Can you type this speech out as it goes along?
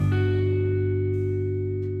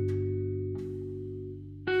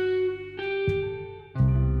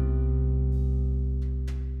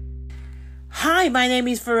Hi, my name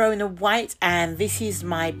is Verona White, and this is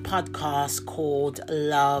my podcast called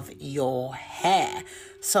Love Your Hair.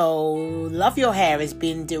 So, Love Your Hair has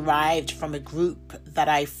been derived from a group that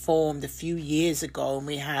I formed a few years ago, and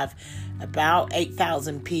we have about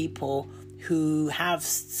 8,000 people who have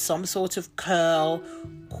some sort of curl,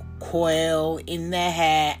 coil in their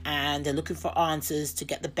hair, and are looking for answers to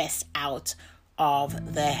get the best out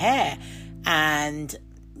of their hair. And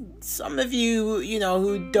some of you,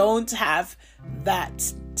 who don't have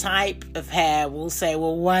that type of hair will say,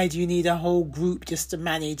 well, why do you need a whole group just to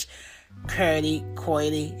manage curly,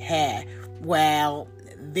 coily hair? Well,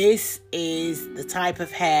 this is the type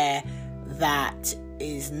of hair that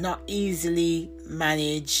is not easily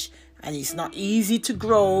managed, and it's not easy to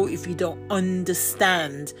grow if you don't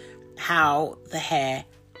understand how the hair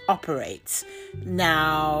operates.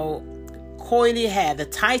 Now, coily hair, the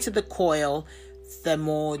tighter the coil, the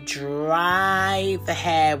more dry the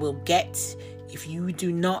hair will get if you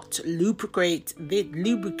do not lubricate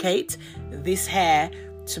this hair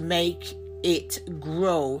to make it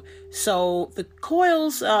grow. So the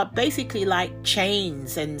coils are basically like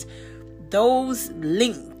chains, and those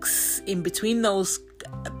links in between those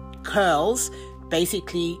curls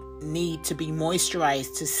basically need to be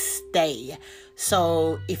moisturized to stay.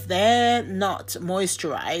 So if they're not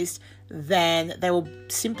moisturized, then they will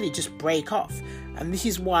simply just break off. And this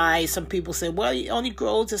is why some people say, well, it only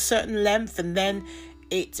grows a certain length and then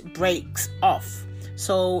it breaks off.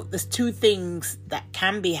 So there's two things that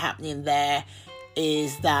can be happening there,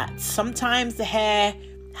 is that sometimes the hair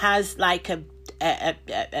has like a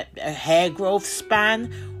hair growth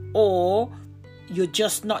span, or you're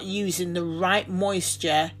just not using the right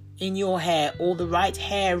moisture in your hair or the right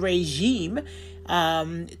hair regime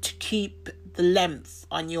to keep the length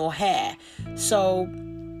on your hair. So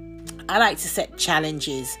I like to set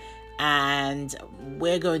challenges, and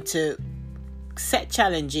we're going to set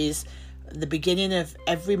challenges at the beginning of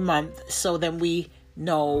every month, so then we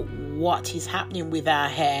know what is happening with our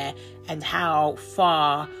hair and how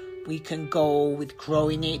far we can go with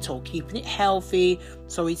growing it or keeping it healthy.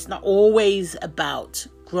 So it's not always about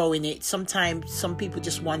growing it. Sometimes some people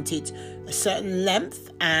just want it a certain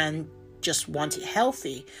length and just want it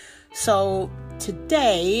healthy. So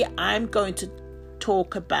today I'm going to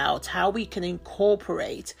talk about how we can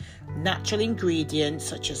incorporate natural ingredients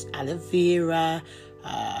such as aloe vera,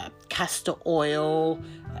 castor oil,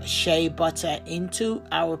 shea butter into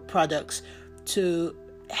our products to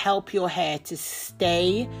help your hair to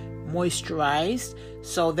stay moisturized,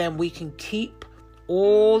 so then we can keep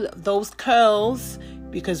all those curls,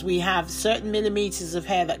 because we have certain millimeters of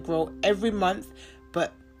hair that grow every month,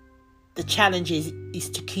 but the challenge is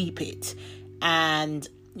to keep it. And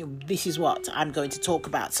this is what I'm going to talk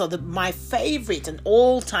about. So my favorite and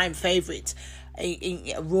all-time favorite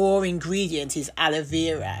raw ingredient is aloe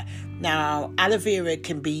vera. Now, aloe vera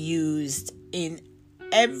can be used in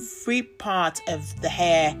every part of the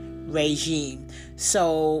hair regime.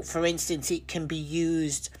 So, for instance, it can be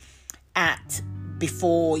used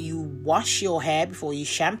before you wash your hair, before you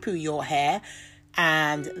shampoo your hair,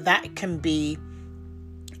 and that can be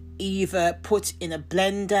either put in a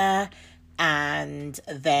blender and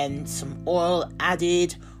then some oil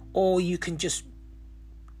added, or you can just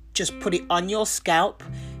put it on your scalp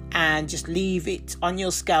and just leave it on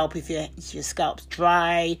your scalp if your scalp's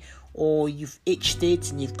dry, or you've itched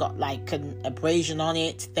it and you've got like an abrasion on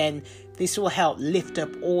it. Then this will help lift up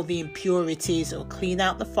all the impurities or clean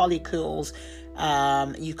out the follicles.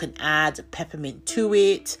 You can add peppermint to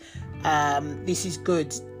it. This is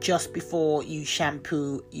good just before you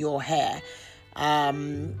shampoo your hair.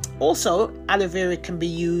 Also, aloe vera can be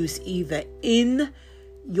used either in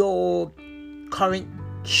your current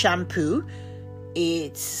shampoo.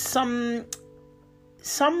 It's some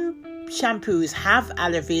shampoos have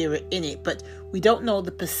aloe vera in it, but we don't know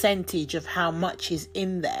the percentage of how much is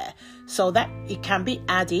in there. So that it can be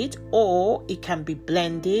added, or it can be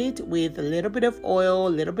blended with a little bit of oil, a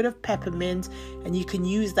little bit of peppermint, and you can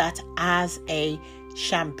use that as a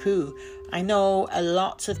shampoo. I know a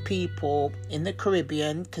lot of people in the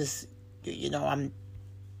Caribbean, because I'm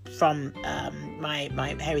from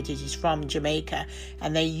my heritage is from Jamaica,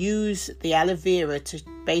 and they use the aloe vera to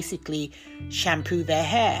basically shampoo their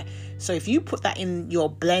hair. So if you put that in your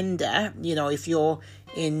blender, if you're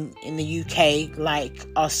in the UK like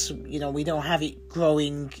us, we don't have it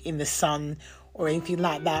growing in the sun or anything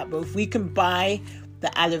like that, but if we can buy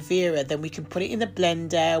the aloe vera, then we can put it in the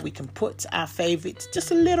blender. We can put our favorite, just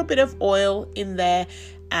a little bit of oil in there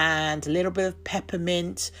and a little bit of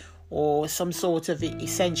peppermint, or some sort of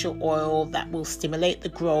essential oil that will stimulate the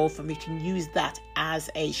growth, and we can use that as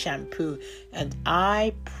a shampoo. And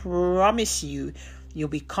I promise you, you'll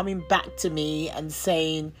be coming back to me and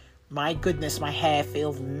saying, my goodness, my hair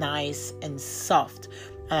feels nice and soft.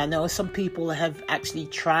 And I know some people have actually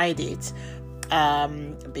tried it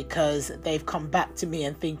because they've come back to me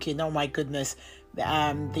and thinking, oh my goodness,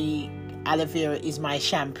 the aloe vera is my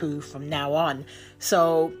shampoo from now on.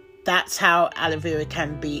 So that's how aloe vera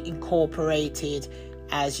can be incorporated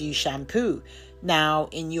as you shampoo. Now,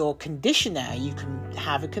 in your conditioner, you can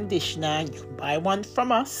have a conditioner, you can buy one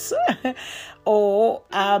from us, or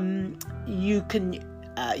you can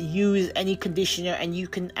use any conditioner, and you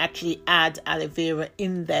can actually add aloe vera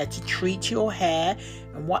in there to treat your hair.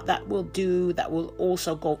 And what that will do, that will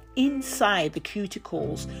also go inside the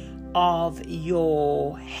cuticles of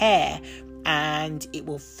your hair, and it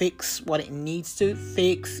will fix what it needs to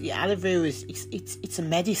fix. Aloe vera is it's a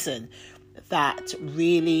medicine that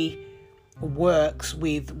really works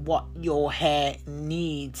with what your hair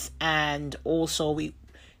needs, and also it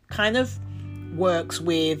kind of works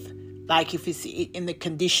with, like if it's in the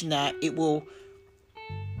conditioner, it will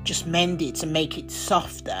just mend it to make it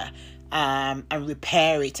softer and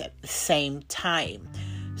repair it at the same time.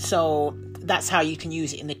 So that's how you can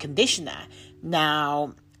use it in the conditioner.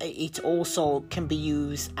 Now, it also can be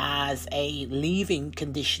used as a leave-in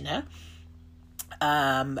conditioner,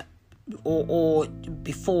 or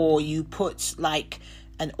before you put like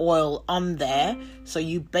an oil on there. So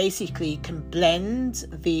you basically can blend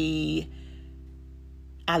the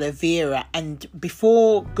aloe vera, and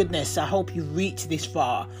before, goodness, I hope you reach this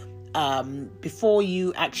far, before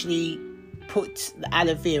you actually put the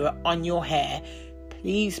aloe vera on your hair,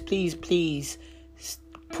 please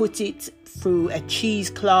put it through a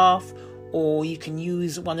cheesecloth, or you can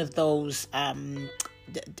use one of those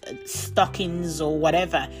stockings or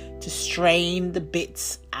whatever to strain the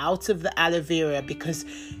bits out of the aloe vera, because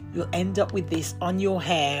you'll end up with this on your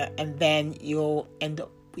hair, and then you'll end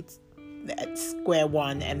up with at square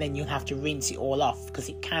one, and then you'll have to rinse it all off,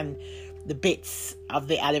 because the bits of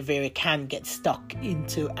the aloe vera can get stuck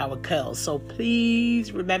into our curls. So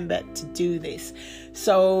please remember to do this.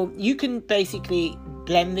 So you can basically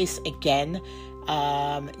blend this again.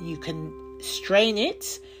 You can strain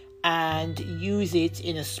it and use it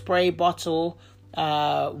in a spray bottle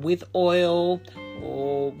with oil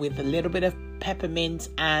or with a little bit of peppermint,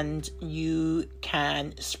 and you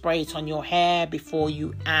can spray it on your hair before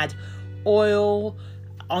you add oil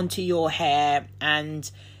onto your hair.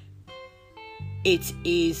 And it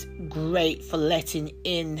is great for letting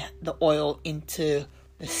in the oil into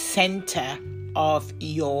the center of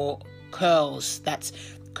your curls. That's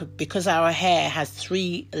because our hair has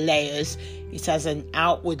 3 layers. It has an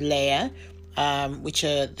outward layer, which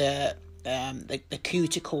are the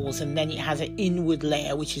cuticles, and then it has an inward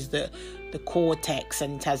layer, which is the cortex,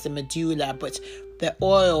 and it has the medulla. But the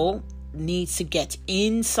oil needs to get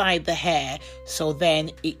inside the hair, so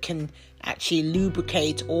then it can actually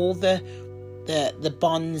lubricate all the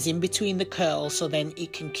bonds in between the curls, so then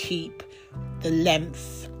it can keep the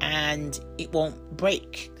length and it won't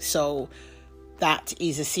break. So that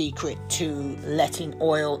is a secret to letting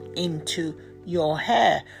oil into your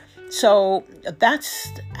hair. So that's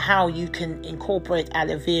how you can incorporate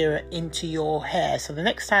aloe vera into your hair. So the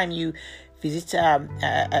next time you visit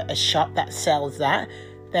a shop that sells that,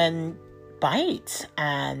 then buy it,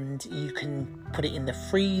 and you can put it in the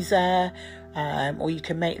freezer, or you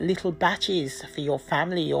can make little batches for your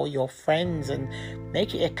family or your friends and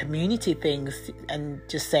make it a community thing, and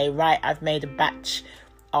just say, right, I've made a batch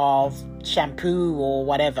of shampoo or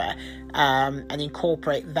whatever, and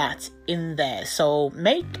incorporate that in there. So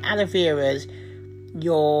make aloe vera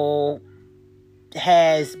your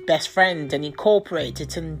hair's best friend and incorporate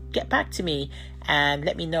it, and get back to me and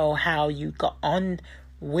let me know how you got on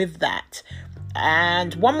with that.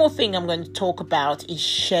 And one more thing I'm going to talk about is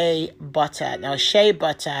shea butter. Now, shea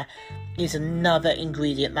butter is another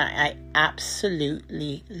ingredient that I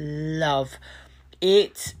absolutely love.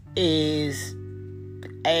 It is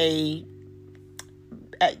our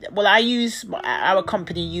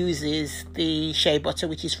company uses the shea butter,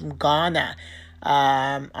 which is from Ghana.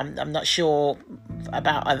 I'm not sure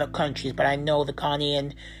about other countries, but I know the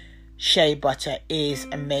Ghanaian shea butter is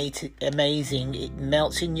amazing. It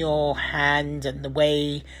melts in your hand, and the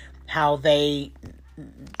way how they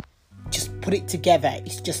just put it together,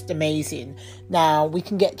 it's just amazing. Now, we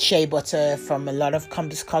can get shea butter from a lot of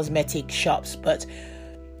cosmetic shops, but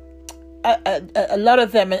a lot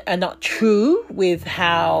of them are not true with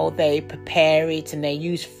how they prepare it, and they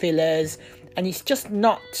use fillers, and it's just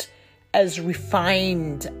not as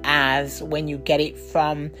refined as when you get it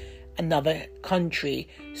from another country.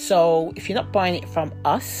 So if you're not buying it from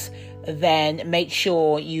us, then make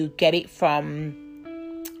sure you get it from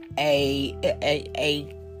a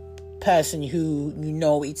person who you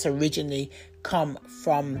know it's originally come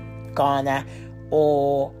from Ghana,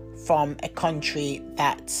 or from a country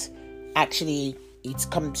that actually it's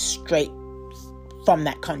come straight from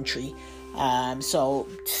that country. So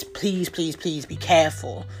please be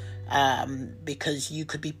careful, because you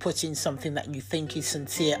could be putting something that you think is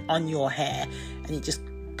sincere on your hair and it just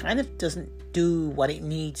kind of doesn't do what it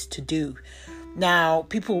needs to do. Now,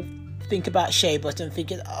 people think about shea butter and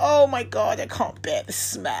thinking, oh my God, I can't bear the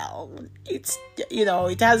smell. It's,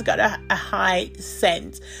 it has got a high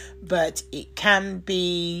scent, but it can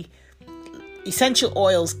be, essential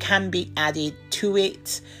oils can be added to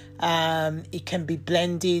it. It can be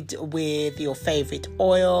blended with your favorite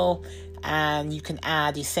oil, and you can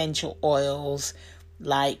add essential oils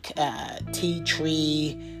like tea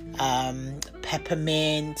tree,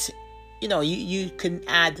 peppermint. You can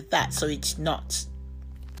add that so it's not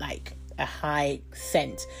like a high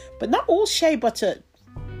scent. But not all shea butter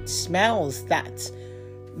smells that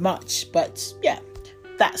much. But yeah,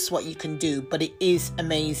 that's what you can do. But it is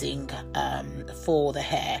amazing for the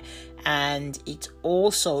hair. And it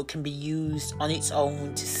also can be used on its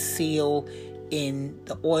own to seal in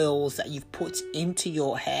the oils that you've put into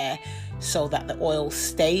your hair, so that the oil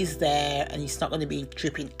stays there and it's not going to be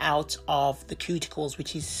dripping out of the cuticles,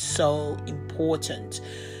 which is so important.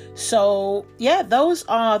 So yeah, those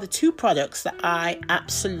are the two products that I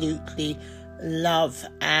absolutely love,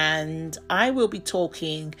 and I will be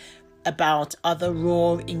talking about other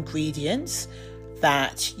raw ingredients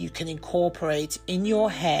that you can incorporate in your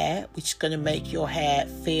hair, which is going to make your hair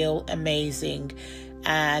feel amazing.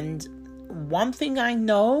 And one thing I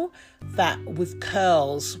know, that with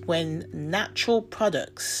curls, when natural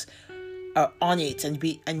products are on it and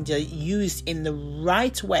are used in the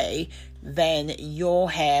right way, then your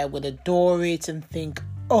hair will adore it and think,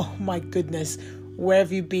 oh my goodness, where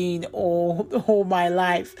have you been all my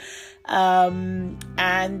life?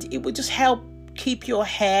 And it will just help keep your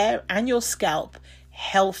hair and your scalp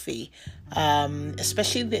healthy,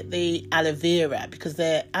 especially the aloe vera, because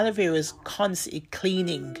the aloe vera is constantly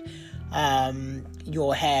cleaning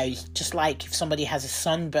your hair. It's just like if somebody has a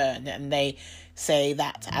sunburn and they say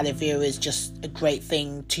that aloe vera is just a great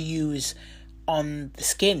thing to use on the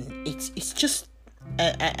skin. It's just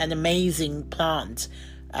an amazing plant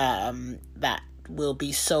that will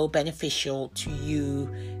be so beneficial to you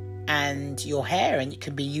and your hair, and it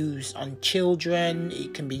can be used on children,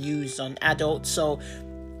 it can be used on adults, so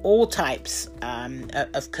all types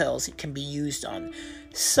of curls it can be used on.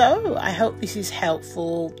 So I hope this is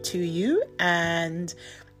helpful to you, and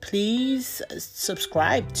please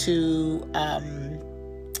subscribe to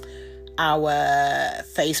our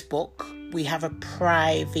Facebook. We have a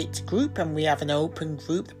private group and we have an open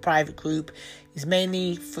group. The private group is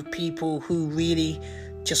mainly for people who really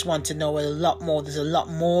just want to know a lot more. There's a lot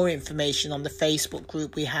more information on the Facebook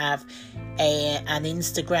group. We have an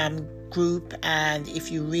Instagram group, and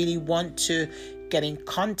if you really want to get in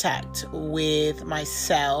contact with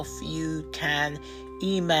myself, you can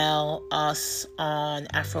email us on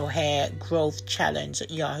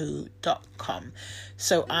afrohairgrowthchallenge@yahoo.com.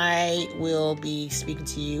 So I will be speaking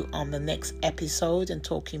to you on the next episode and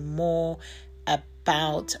talking more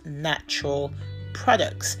about natural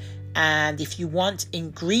products. And if you want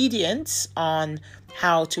ingredients on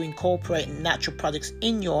how to incorporate natural products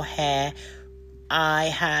in your hair, I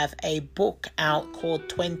have a book out called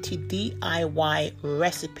 20 DIY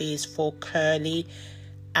Recipes for Curly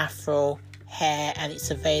Afro Hair, and it's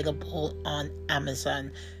available on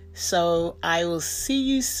Amazon. So I will see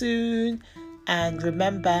you soon, and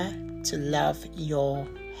remember to love your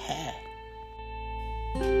hair.